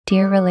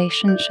Dear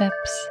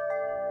relationships,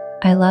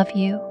 I love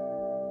you.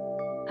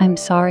 I'm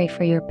sorry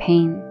for your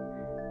pain.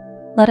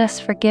 Let us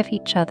forgive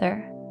each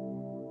other.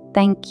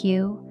 Thank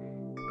you,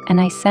 and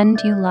I send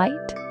you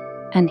light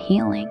and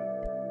healing.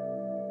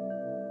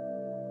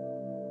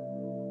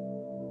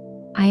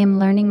 I am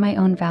learning my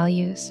own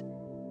values.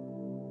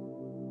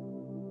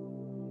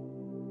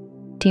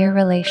 Dear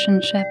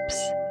relationships,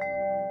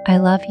 I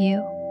love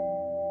you.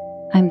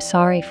 I'm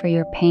sorry for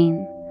your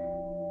pain.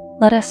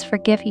 Let us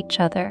forgive each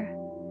other.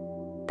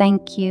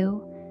 Thank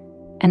you,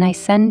 and I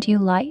send you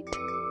light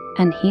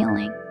and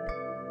healing.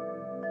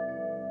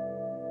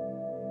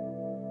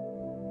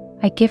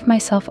 I give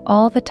myself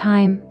all the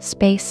time,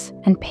 space,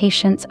 and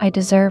patience I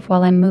deserve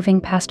while I'm moving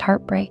past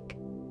heartbreak.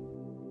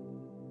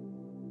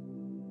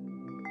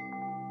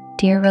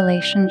 Dear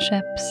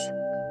relationships,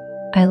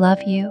 I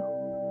love you.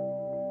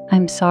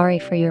 I'm sorry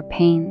for your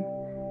pain.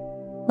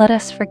 Let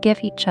us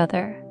forgive each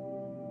other.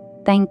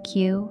 Thank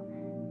you,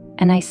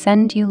 and I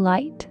send you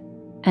light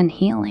and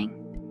healing.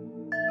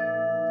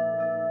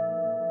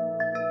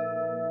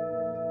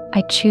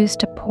 I choose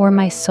to pour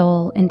my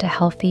soul into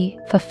healthy,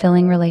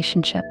 fulfilling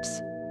relationships.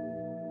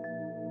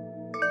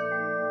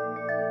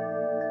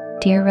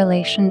 Dear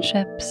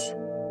relationships,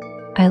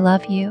 I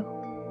love you.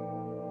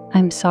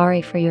 I'm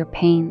sorry for your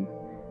pain.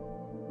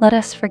 Let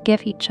us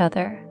forgive each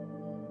other.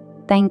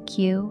 Thank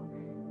you,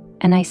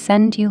 and I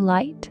send you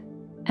light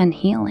and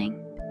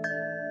healing.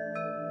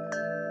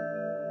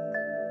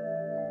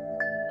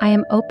 I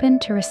am open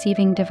to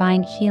receiving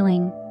divine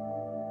healing.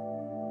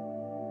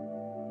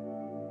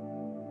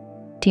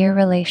 Dear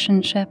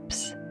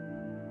relationships,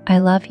 I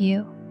love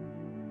you.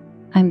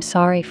 I'm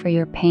sorry for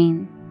your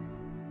pain.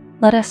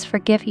 Let us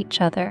forgive each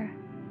other.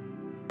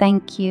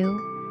 Thank you,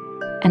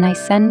 and I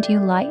send you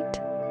light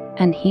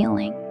and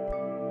healing.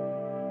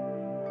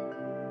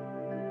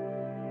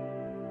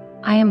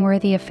 I am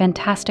worthy of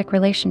fantastic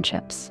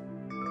relationships.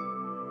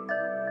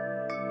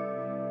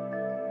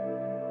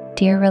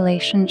 Dear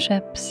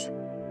relationships,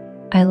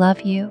 I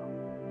love you.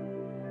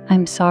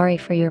 I'm sorry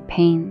for your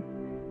pain.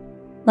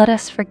 Let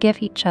us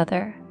forgive each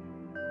other.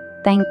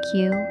 Thank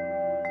you,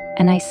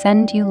 and I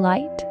send you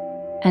light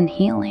and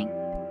healing.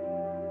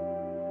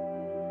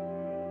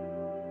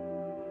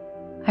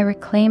 I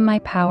reclaim my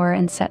power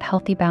and set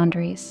healthy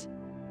boundaries.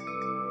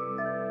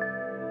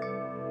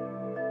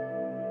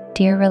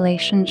 Dear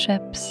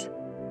relationships,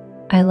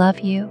 I love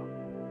you.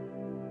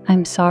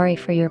 I'm sorry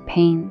for your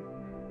pain.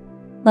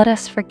 Let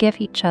us forgive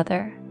each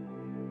other.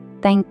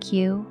 Thank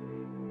you,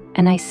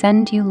 and I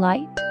send you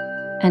light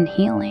and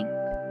healing.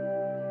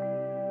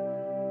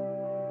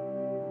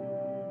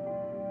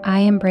 I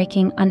am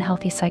breaking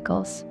unhealthy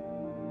cycles.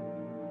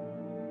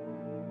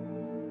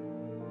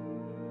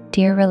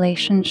 Dear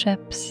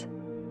relationships,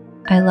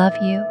 I love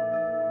you.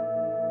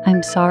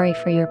 I'm sorry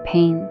for your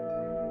pain.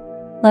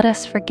 Let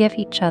us forgive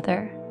each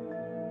other.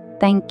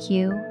 Thank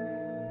you,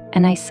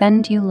 and I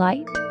send you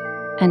light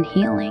and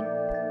healing.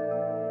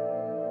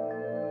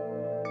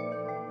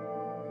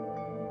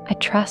 I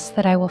trust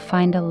that I will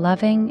find a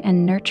loving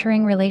and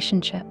nurturing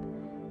relationship.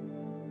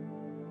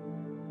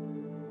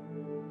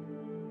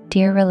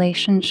 Dear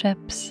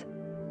relationships,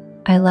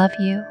 I love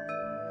you.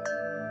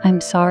 I'm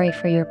sorry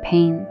for your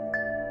pain.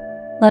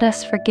 Let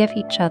us forgive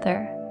each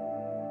other.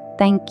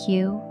 Thank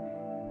you,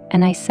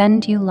 and I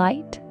send you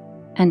light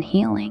and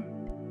healing.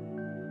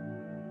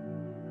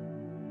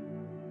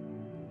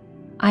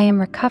 I am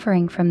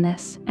recovering from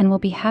this and will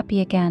be happy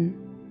again.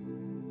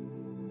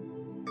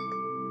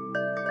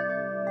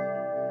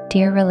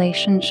 Dear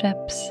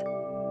relationships,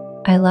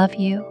 I love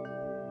you.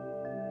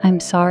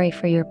 I'm sorry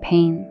for your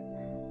pain.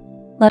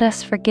 Let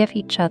us forgive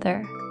each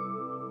other.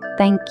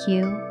 Thank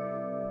you,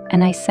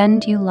 and I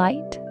send you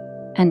light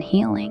and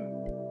healing.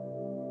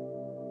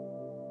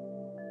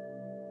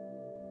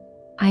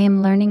 I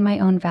am learning my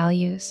own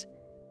values.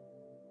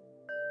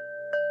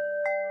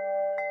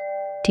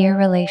 Dear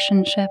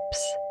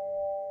relationships,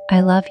 I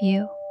love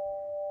you.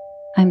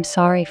 I'm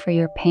sorry for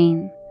your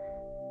pain.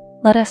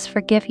 Let us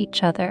forgive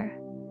each other.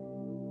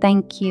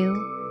 Thank you,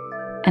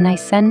 and I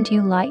send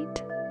you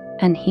light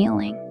and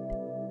healing.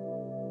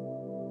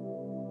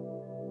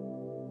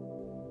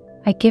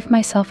 I give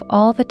myself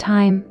all the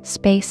time,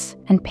 space,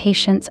 and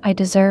patience I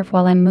deserve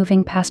while I'm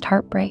moving past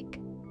heartbreak.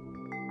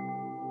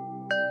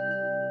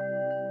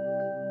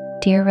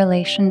 Dear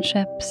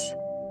relationships,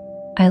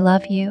 I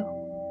love you.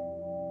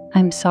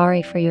 I'm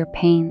sorry for your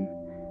pain.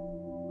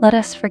 Let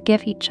us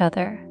forgive each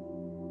other.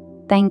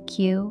 Thank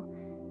you,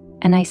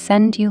 and I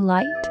send you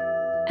light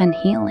and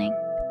healing.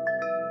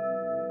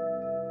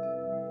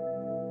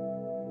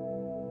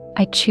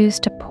 I choose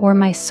to pour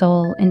my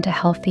soul into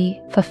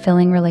healthy,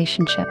 fulfilling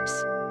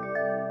relationships.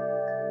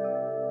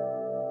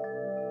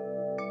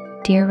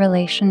 Dear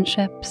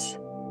relationships,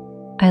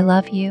 I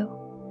love you.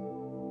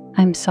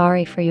 I'm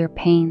sorry for your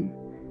pain.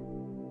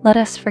 Let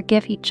us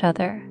forgive each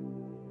other.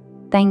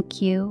 Thank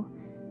you,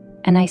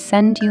 and I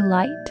send you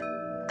light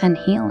and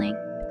healing.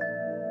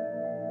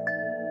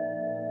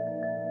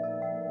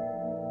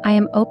 I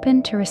am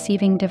open to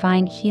receiving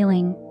divine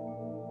healing.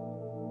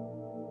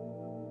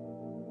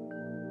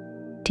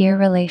 Dear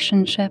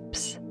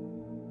relationships,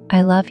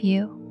 I love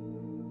you.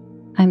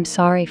 I'm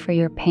sorry for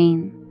your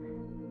pain.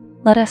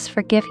 Let us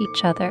forgive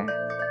each other.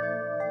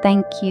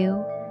 Thank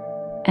you,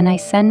 and I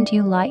send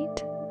you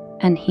light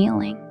and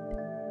healing.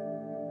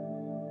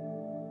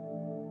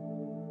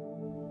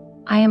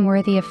 I am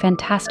worthy of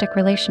fantastic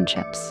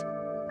relationships.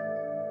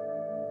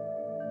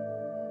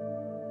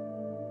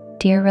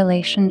 Dear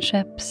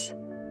relationships,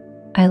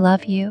 I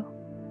love you.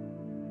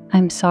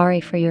 I'm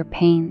sorry for your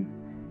pain.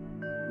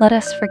 Let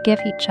us forgive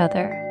each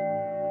other.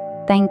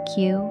 Thank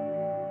you,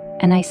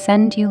 and I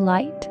send you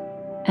light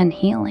and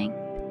healing.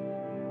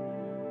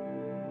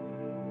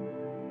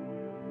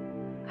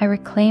 I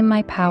reclaim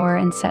my power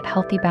and set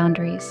healthy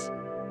boundaries.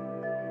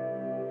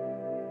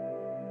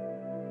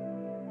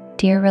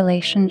 Dear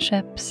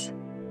relationships,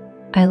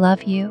 I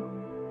love you.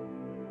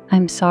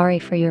 I'm sorry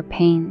for your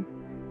pain.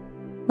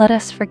 Let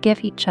us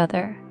forgive each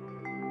other.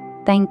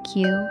 Thank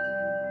you,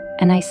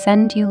 and I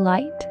send you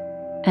light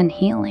and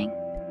healing.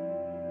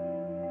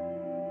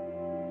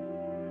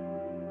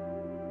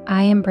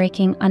 I am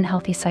breaking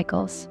unhealthy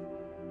cycles.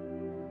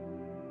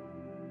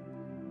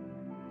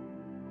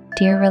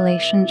 Dear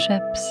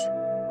relationships,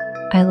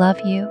 I love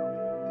you.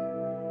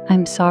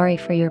 I'm sorry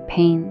for your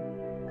pain.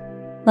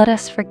 Let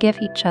us forgive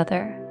each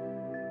other.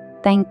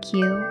 Thank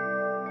you,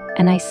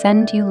 and I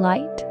send you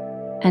light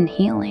and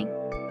healing.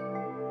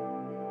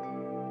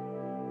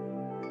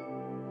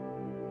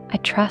 I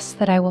trust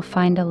that I will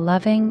find a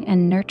loving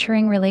and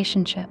nurturing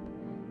relationship.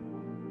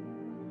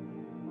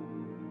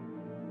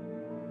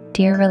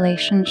 Dear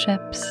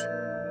relationships,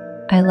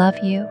 I love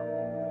you.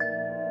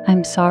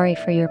 I'm sorry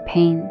for your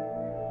pain.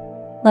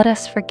 Let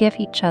us forgive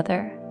each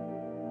other.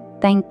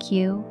 Thank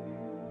you,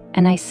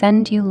 and I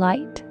send you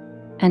light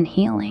and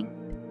healing.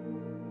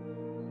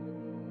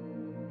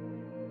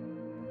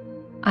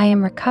 I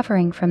am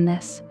recovering from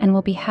this and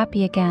will be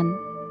happy again.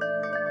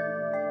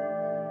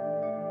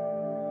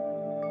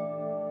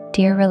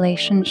 Dear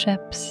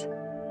relationships,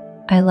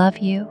 I love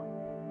you.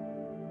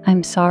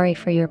 I'm sorry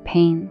for your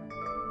pain.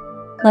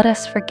 Let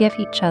us forgive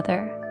each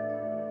other.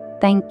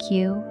 Thank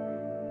you,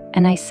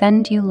 and I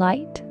send you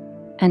light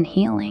and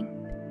healing.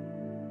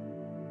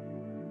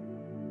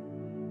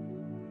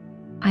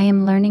 I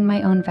am learning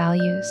my own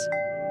values.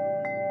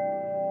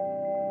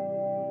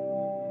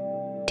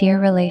 Dear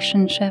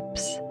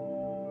relationships,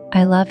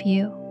 I love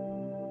you.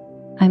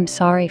 I'm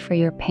sorry for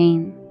your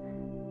pain.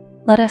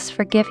 Let us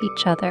forgive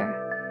each other.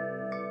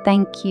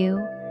 Thank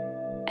you,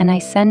 and I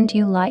send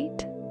you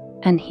light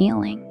and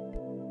healing.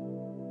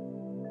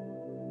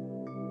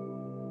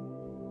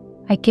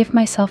 I give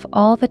myself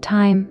all the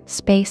time,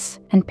 space,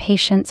 and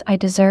patience I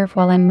deserve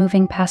while I'm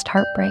moving past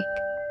heartbreak.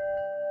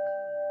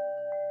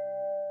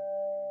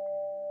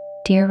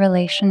 Dear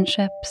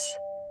relationships,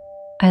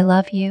 I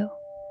love you.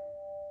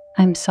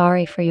 I'm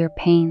sorry for your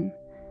pain.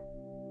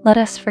 Let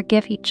us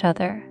forgive each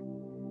other.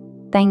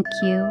 Thank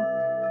you,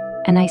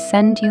 and I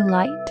send you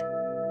light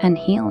and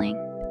healing.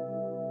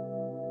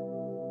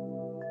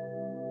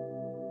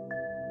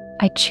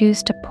 I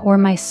choose to pour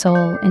my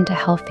soul into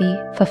healthy,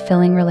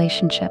 fulfilling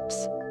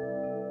relationships.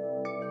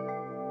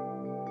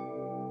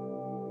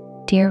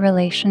 Dear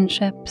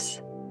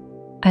relationships,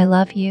 I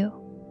love you.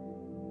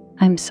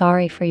 I'm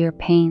sorry for your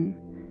pain.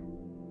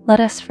 Let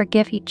us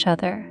forgive each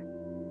other.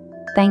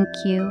 Thank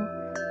you,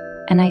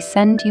 and I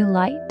send you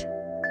light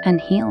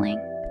and healing.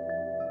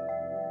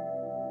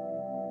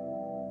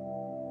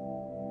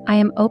 I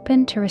am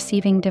open to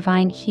receiving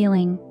divine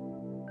healing.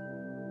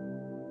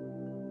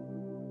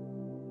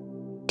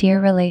 Dear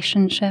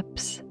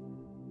relationships,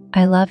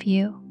 I love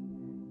you.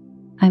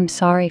 I'm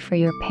sorry for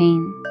your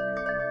pain.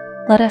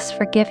 Let us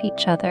forgive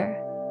each other.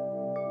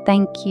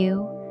 Thank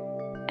you,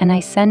 and I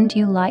send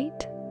you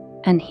light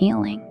and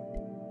healing.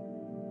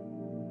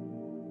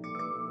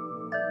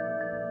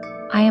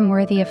 I am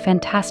worthy of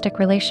fantastic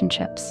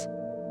relationships.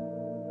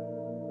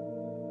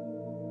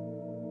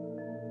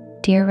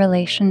 Dear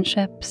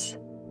relationships,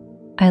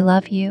 I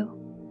love you.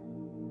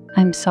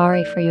 I'm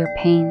sorry for your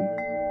pain.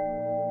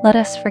 Let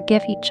us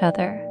forgive each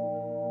other.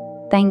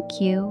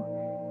 Thank you,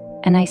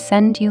 and I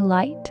send you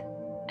light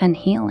and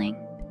healing.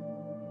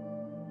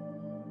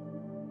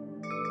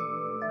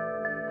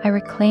 I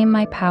reclaim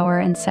my power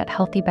and set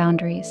healthy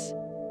boundaries.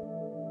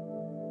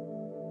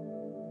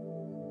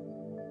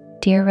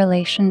 Dear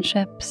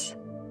relationships,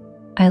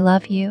 I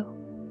love you.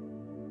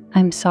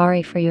 I'm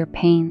sorry for your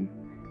pain.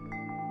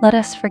 Let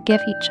us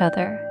forgive each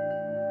other.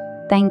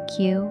 Thank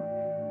you,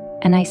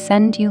 and I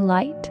send you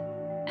light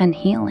and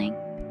healing.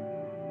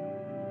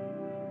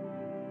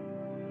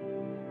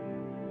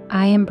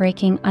 I am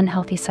breaking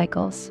unhealthy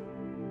cycles.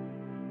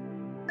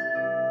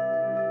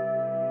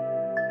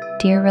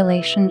 Dear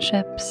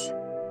relationships,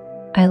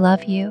 I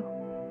love you.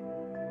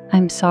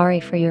 I'm sorry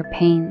for your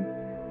pain.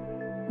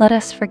 Let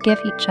us forgive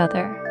each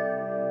other.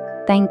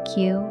 Thank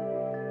you,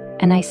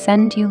 and I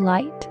send you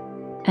light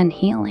and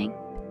healing.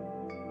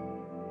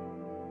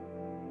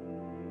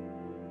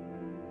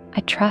 I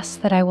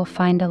trust that I will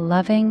find a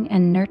loving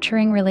and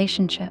nurturing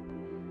relationship.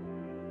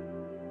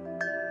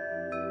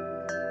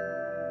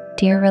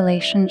 Dear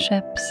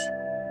relationships,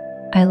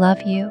 I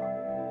love you.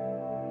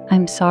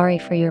 I'm sorry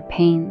for your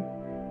pain.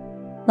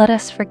 Let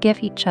us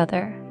forgive each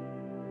other.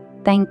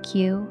 Thank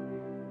you,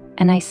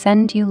 and I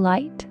send you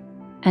light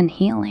and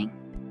healing.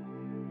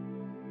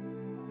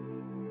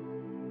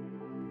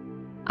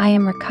 I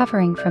am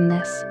recovering from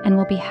this and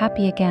will be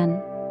happy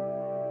again.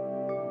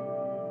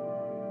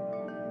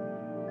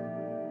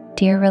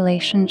 Dear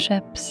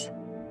relationships,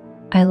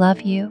 I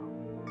love you.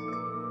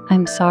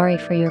 I'm sorry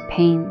for your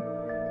pain.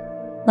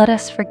 Let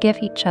us forgive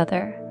each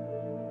other.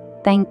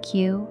 Thank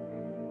you,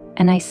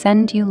 and I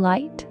send you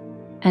light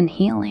and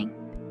healing.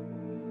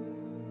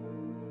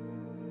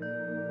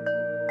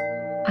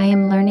 I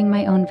am learning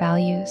my own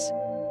values.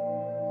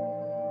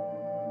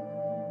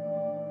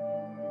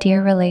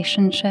 Dear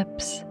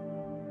relationships,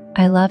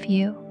 I love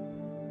you.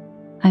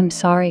 I'm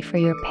sorry for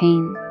your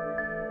pain.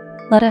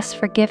 Let us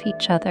forgive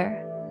each other.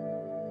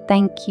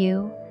 Thank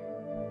you,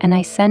 and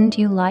I send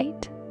you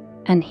light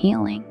and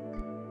healing.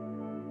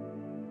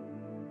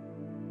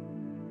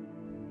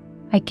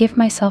 I give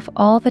myself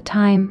all the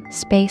time,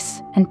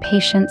 space, and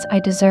patience I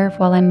deserve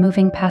while I'm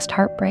moving past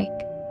heartbreak.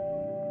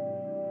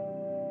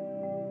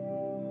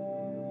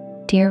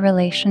 Dear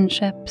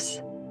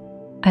relationships,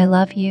 I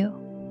love you.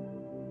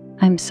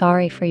 I'm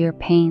sorry for your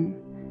pain.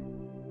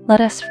 Let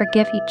us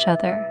forgive each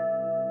other.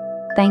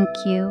 Thank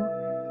you,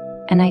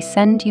 and I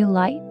send you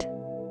light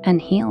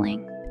and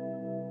healing.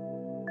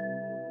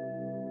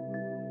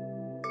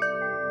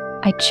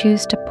 I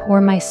choose to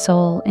pour my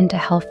soul into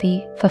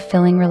healthy,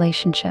 fulfilling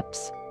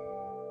relationships.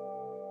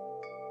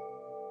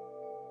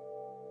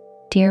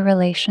 Dear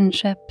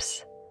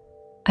relationships,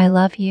 I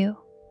love you.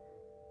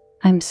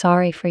 I'm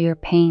sorry for your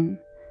pain.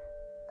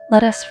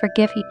 Let us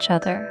forgive each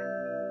other.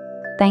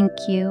 Thank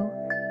you,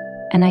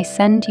 and I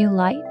send you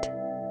light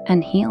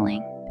and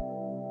healing.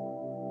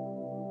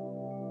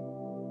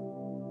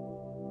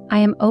 I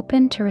am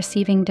open to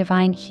receiving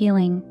divine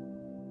healing.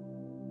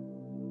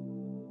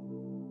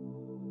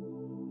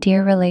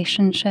 Dear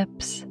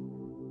relationships,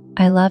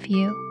 I love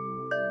you.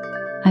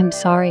 I'm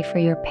sorry for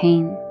your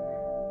pain.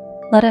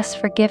 Let us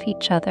forgive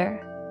each other.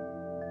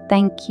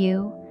 Thank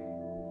you,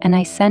 and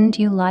I send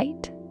you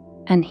light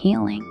and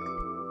healing.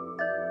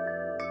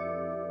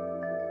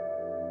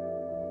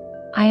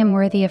 I am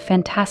worthy of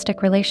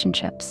fantastic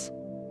relationships.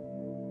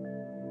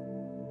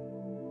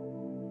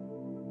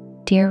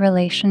 Dear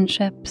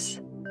relationships,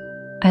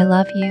 I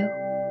love you.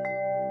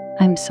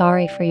 I'm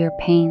sorry for your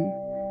pain.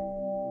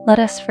 Let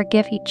us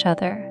forgive each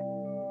other.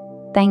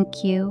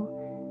 Thank you,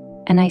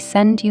 and I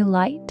send you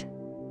light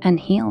and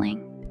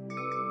healing.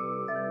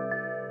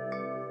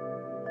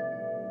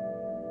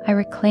 I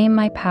reclaim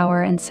my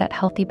power and set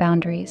healthy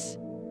boundaries.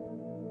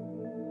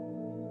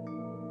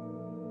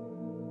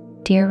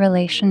 Dear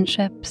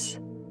relationships,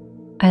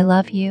 I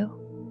love you.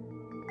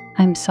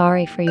 I'm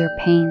sorry for your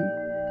pain.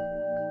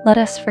 Let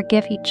us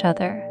forgive each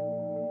other.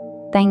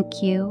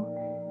 Thank you,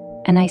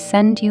 and I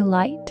send you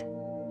light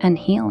and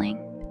healing.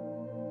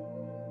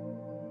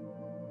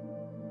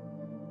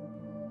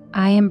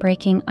 I am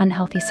breaking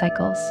unhealthy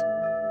cycles.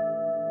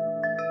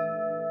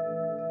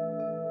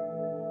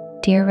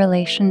 Dear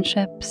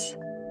relationships,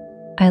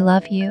 I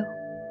love you.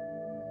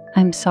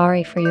 I'm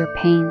sorry for your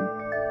pain.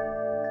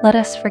 Let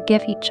us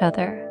forgive each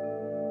other.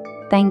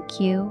 Thank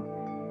you,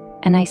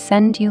 and I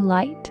send you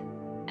light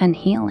and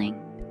healing.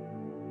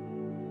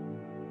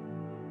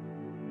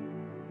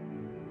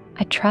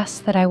 I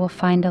trust that I will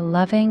find a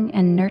loving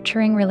and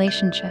nurturing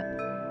relationship.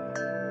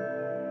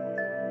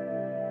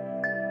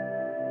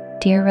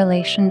 Dear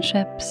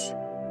relationships,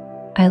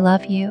 I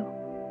love you.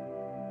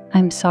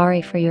 I'm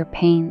sorry for your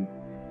pain.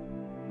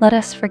 Let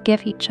us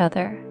forgive each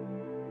other.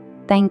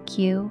 Thank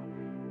you,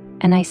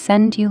 and I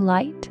send you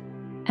light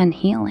and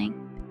healing.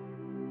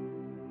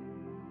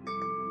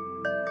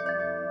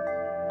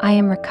 I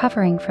am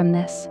recovering from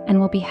this and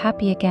will be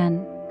happy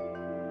again.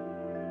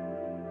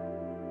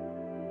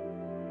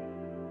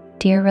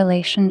 Dear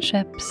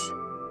relationships,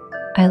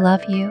 I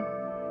love you.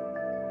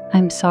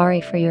 I'm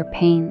sorry for your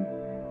pain.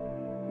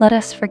 Let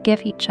us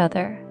forgive each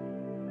other.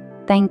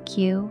 Thank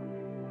you,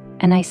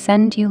 and I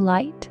send you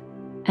light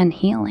and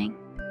healing.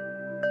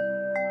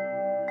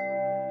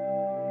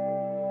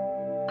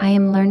 I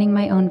am learning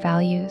my own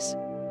values.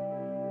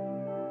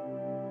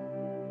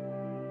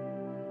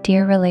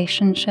 Dear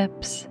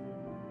relationships,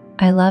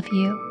 I love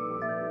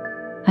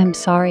you. I'm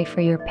sorry for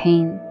your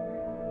pain.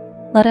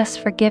 Let us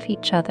forgive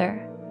each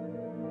other.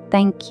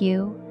 Thank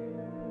you,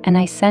 and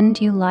I send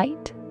you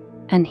light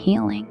and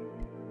healing.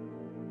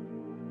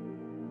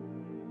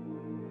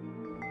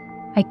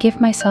 I give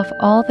myself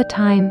all the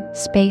time,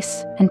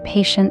 space, and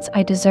patience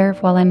I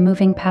deserve while I'm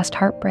moving past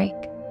heartbreak.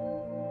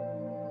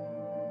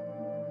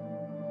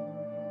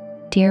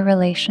 Dear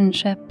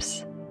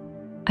relationships,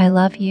 I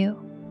love you.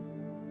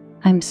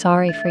 I'm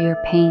sorry for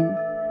your pain.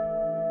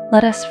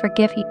 Let us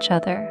forgive each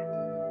other.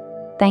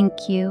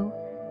 Thank you,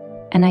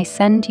 and I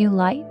send you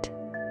light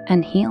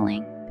and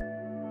healing.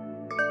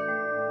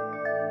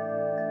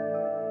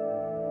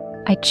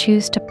 I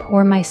choose to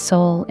pour my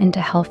soul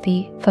into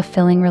healthy,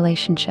 fulfilling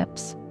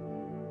relationships.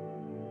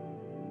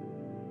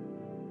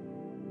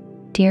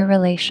 Dear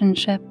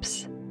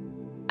relationships,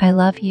 I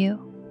love you.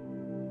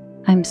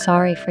 I'm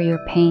sorry for your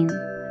pain.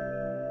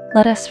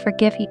 Let us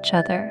forgive each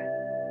other.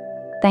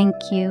 Thank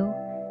you,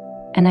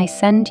 and I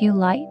send you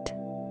light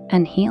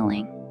and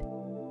healing.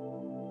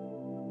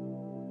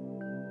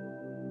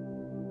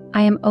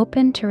 I am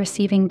open to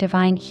receiving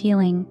divine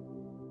healing.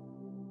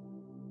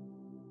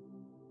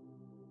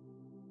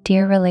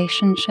 Dear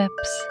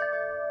relationships,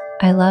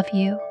 I love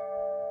you.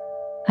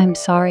 I'm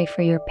sorry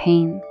for your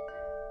pain.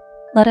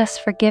 Let us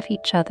forgive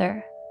each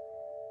other.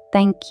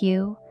 Thank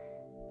you,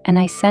 and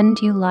I send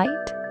you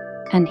light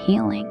and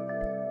healing.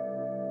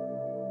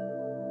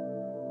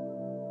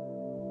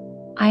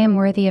 I am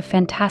worthy of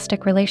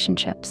fantastic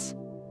relationships.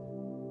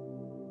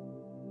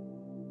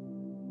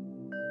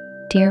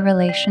 Dear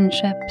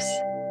relationships,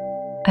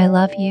 I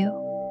love you.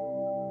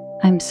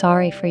 I'm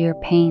sorry for your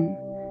pain.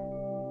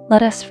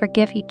 Let us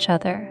forgive each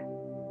other.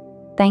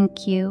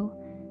 Thank you,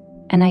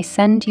 and I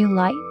send you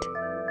light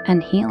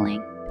and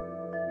healing.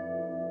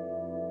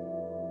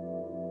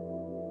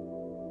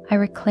 I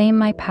reclaim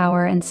my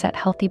power and set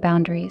healthy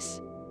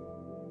boundaries.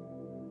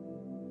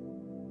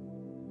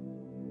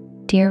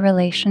 Dear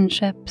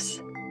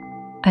relationships,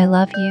 I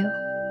love you.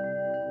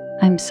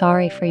 I'm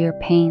sorry for your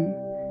pain.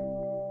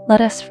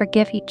 Let us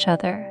forgive each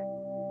other.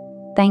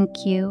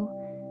 Thank you,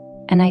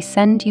 and I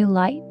send you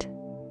light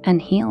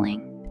and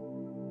healing.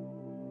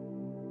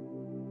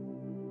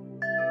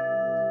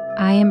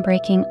 I am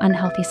breaking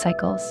unhealthy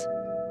cycles.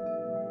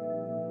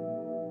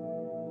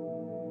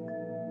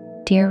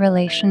 Dear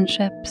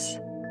relationships,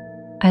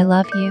 I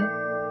love you.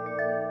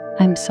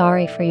 I'm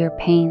sorry for your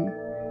pain.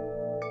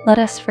 Let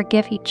us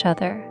forgive each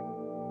other.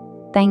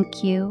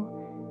 Thank you,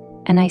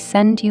 and I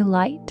send you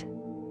light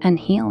and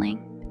healing.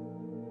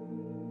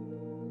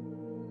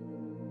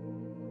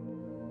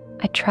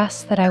 I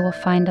trust that I will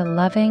find a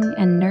loving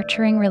and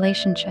nurturing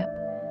relationship.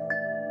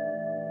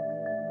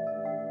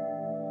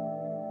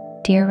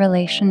 Dear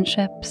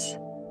relationships,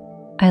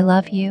 I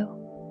love you.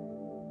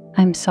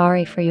 I'm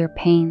sorry for your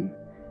pain.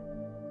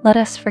 Let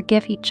us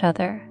forgive each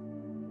other.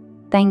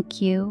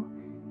 Thank you,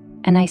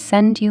 and I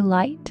send you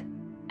light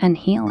and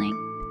healing.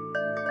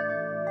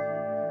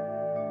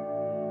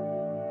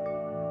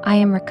 I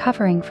am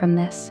recovering from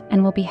this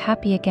and will be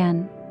happy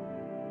again.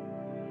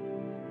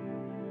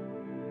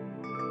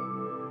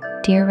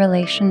 Dear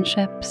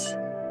relationships,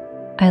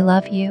 I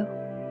love you.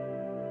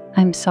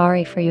 I'm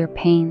sorry for your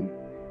pain.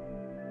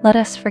 Let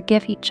us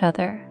forgive each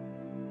other.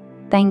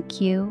 Thank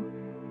you,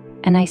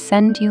 and I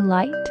send you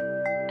light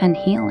and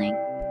healing.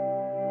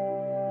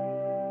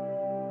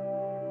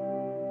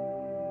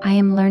 I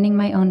am learning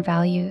my own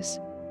values.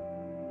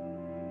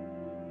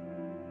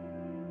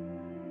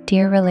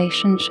 Dear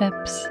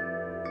relationships,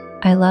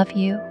 I love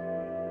you.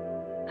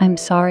 I'm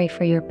sorry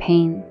for your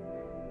pain.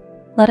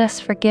 Let us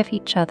forgive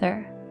each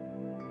other.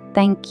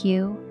 Thank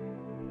you,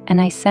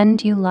 and I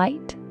send you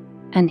light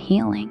and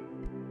healing.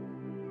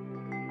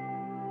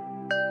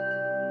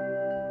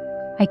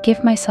 I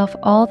give myself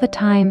all the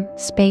time,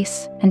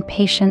 space, and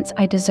patience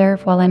I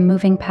deserve while I'm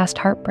moving past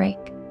heartbreak.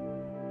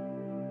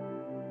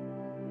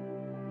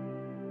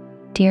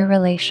 Dear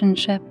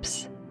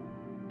relationships,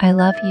 I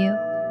love you.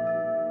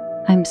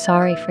 I'm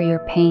sorry for your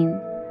pain.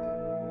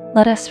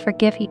 Let us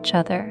forgive each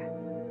other.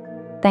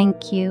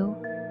 Thank you,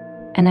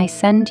 and I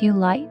send you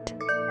light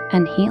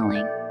and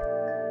healing.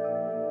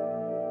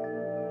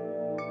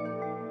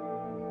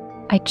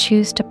 I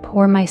choose to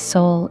pour my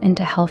soul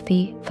into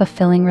healthy,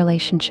 fulfilling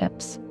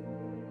relationships.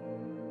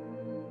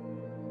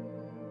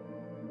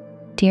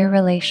 Dear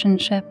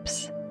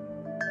relationships,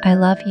 I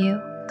love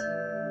you.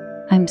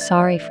 I'm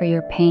sorry for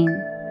your pain.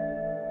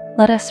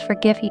 Let us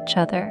forgive each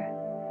other.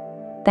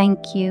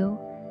 Thank you,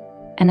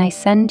 and I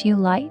send you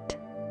light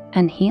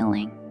and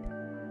healing.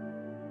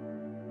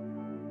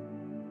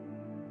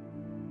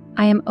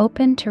 I am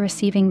open to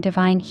receiving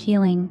divine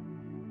healing.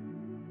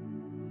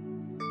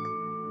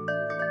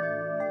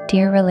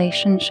 Dear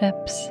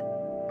relationships,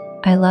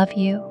 I love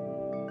you.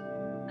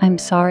 I'm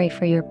sorry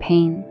for your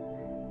pain.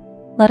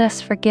 Let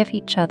us forgive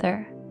each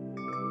other.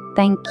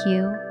 Thank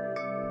you,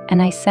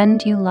 and I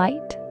send you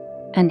light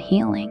and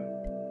healing.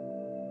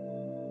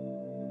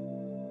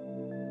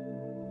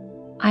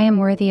 I am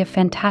worthy of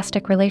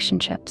fantastic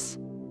relationships.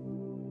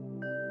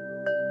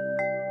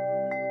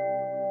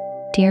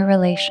 Dear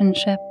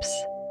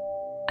relationships,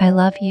 I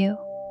love you.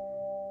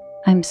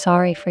 I'm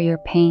sorry for your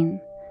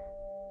pain.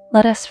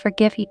 Let us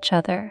forgive each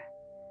other.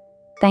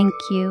 Thank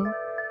you,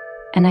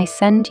 and I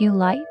send you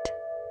light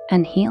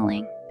and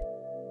healing.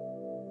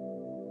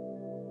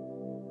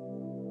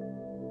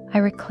 I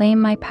reclaim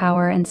my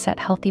power and set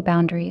healthy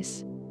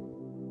boundaries.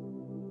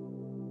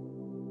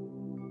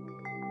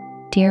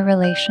 Dear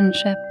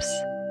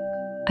relationships,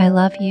 I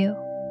love you.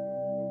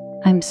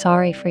 I'm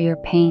sorry for your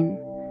pain.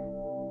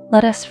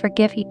 Let us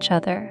forgive each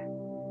other.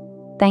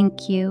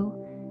 Thank you,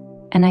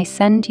 and I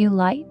send you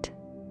light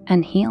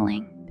and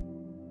healing.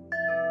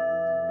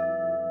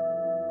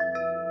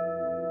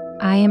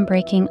 I am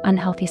breaking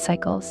unhealthy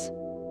cycles.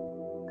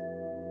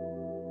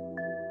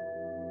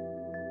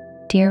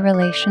 Dear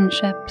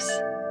relationships,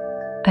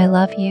 I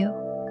love you.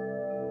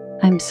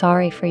 I'm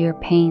sorry for your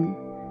pain.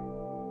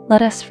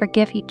 Let us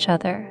forgive each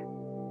other.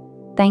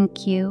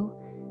 Thank you,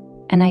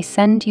 and I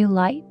send you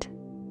light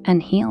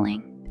and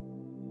healing.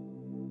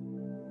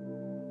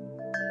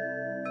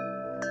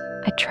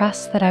 I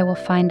trust that I will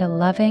find a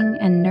loving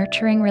and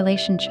nurturing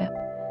relationship.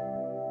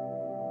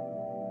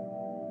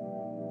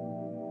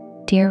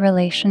 Dear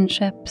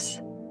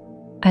relationships,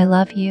 I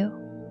love you.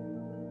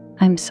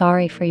 I'm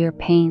sorry for your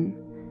pain.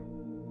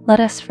 Let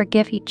us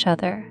forgive each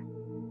other.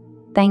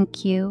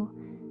 Thank you,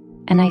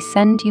 and I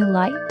send you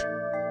light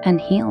and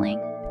healing.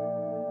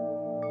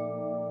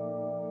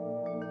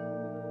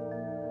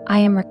 I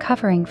am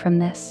recovering from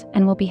this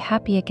and will be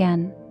happy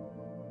again.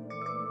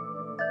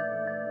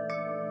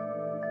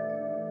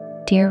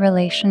 Dear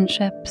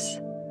relationships,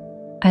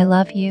 I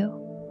love you.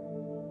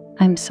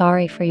 I'm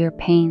sorry for your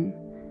pain.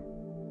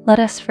 Let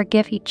us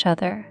forgive each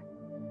other.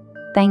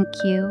 Thank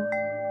you,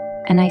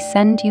 and I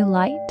send you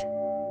light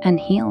and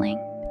healing.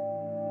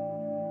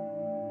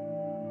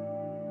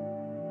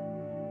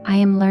 I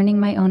am learning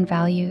my own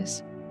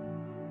values.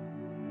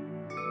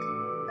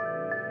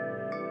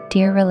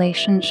 Dear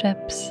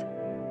relationships,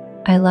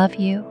 I love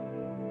you.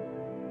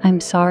 I'm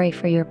sorry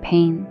for your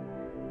pain.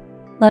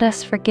 Let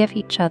us forgive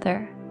each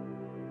other.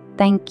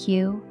 Thank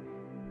you,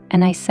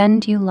 and I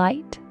send you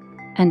light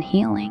and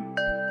healing.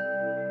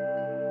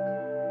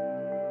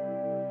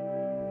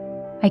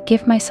 I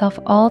give myself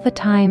all the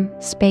time,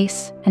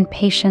 space, and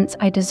patience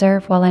I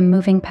deserve while I'm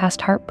moving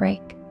past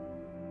heartbreak.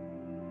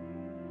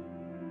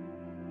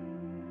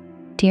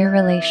 Dear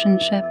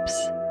relationships,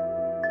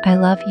 I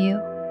love you.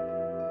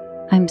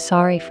 I'm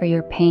sorry for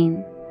your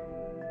pain.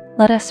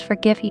 Let us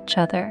forgive each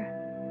other.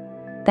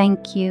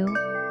 Thank you,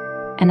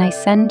 and I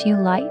send you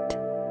light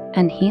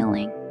and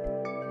healing.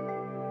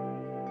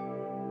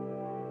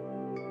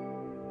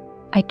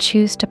 I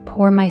choose to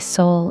pour my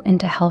soul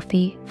into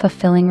healthy,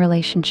 fulfilling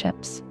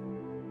relationships.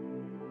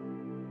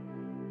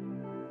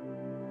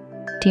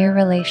 Dear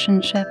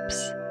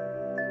relationships,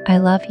 I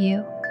love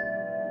you.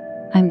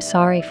 I'm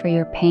sorry for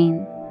your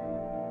pain.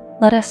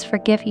 Let us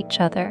forgive each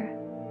other.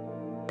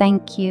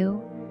 Thank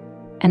you,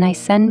 and I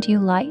send you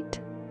light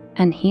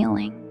and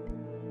healing.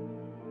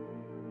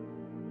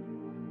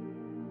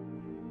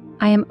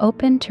 I am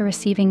open to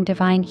receiving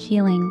divine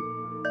healing.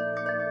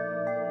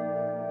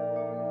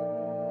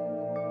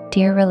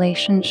 Dear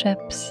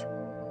relationships,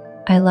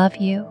 I love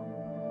you.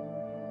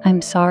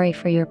 I'm sorry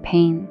for your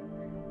pain.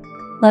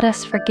 Let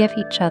us forgive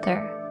each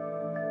other.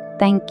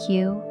 Thank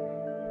you,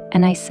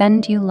 and I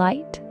send you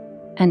light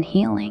and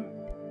healing.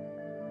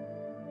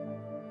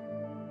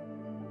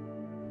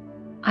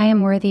 I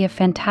am worthy of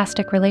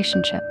fantastic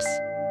relationships.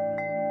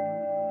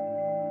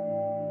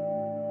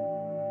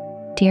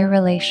 Dear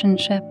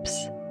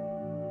relationships,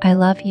 I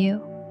love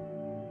you.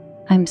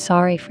 I'm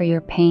sorry for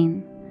your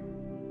pain.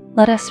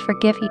 Let us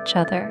forgive each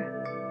other.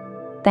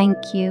 Thank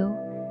you,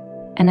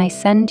 and I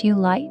send you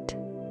light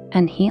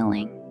and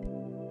healing.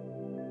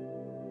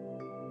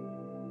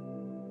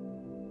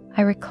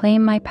 I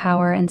reclaim my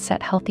power and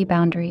set healthy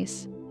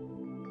boundaries.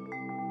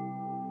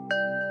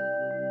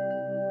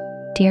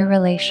 Dear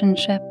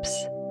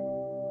relationships,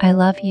 I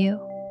love you.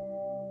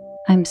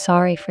 I'm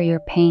sorry for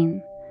your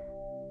pain.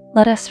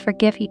 Let us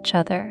forgive each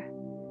other.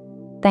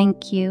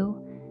 Thank you,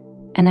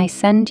 and I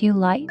send you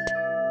light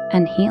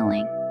and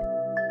healing.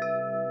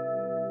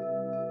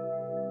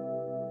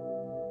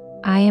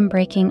 I am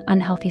breaking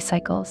unhealthy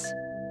cycles.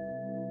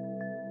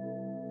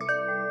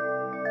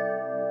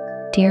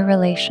 Dear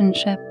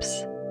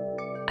relationships,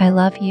 I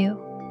love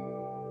you.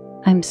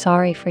 I'm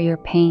sorry for your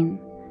pain.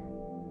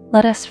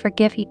 Let us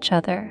forgive each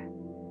other.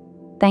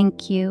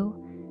 Thank you,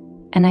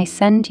 and I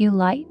send you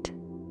light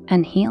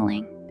and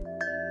healing.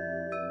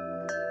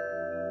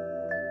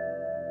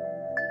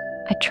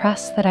 I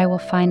trust that I will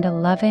find a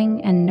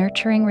loving and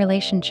nurturing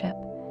relationship.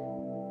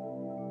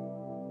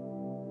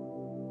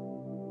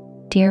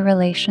 Dear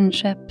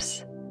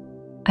relationships,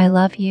 I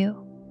love you.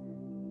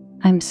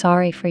 I'm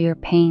sorry for your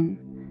pain.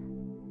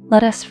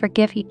 Let us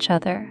forgive each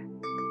other.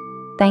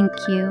 Thank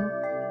you,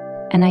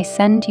 and I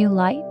send you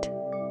light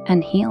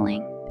and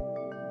healing.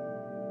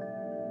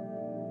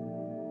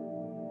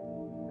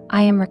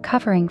 I am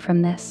recovering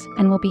from this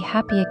and will be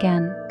happy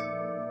again.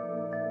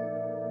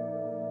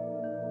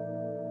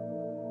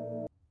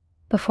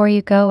 Before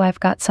you go, I've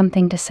got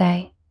something to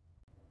say.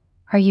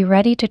 Are you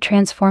ready to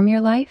transform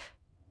your life?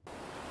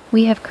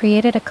 We have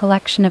created a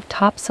collection of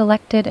top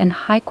selected and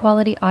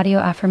high-quality audio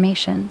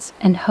affirmations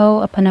and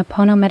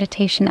Ho'oponopono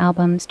meditation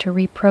albums to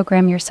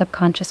reprogram your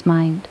subconscious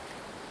mind.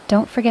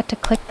 Don't forget to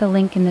click the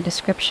link in the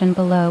description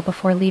below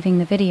before leaving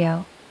the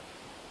video.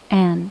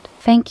 And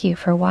thank you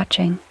for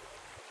watching.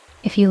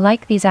 If you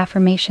like these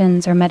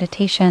affirmations or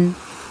meditation,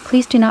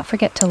 please do not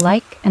forget to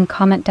like and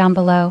comment down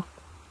below.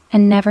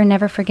 And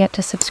never forget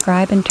to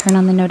subscribe and turn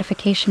on the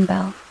notification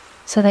bell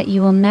so that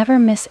you will never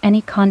miss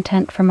any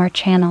content from our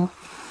channel.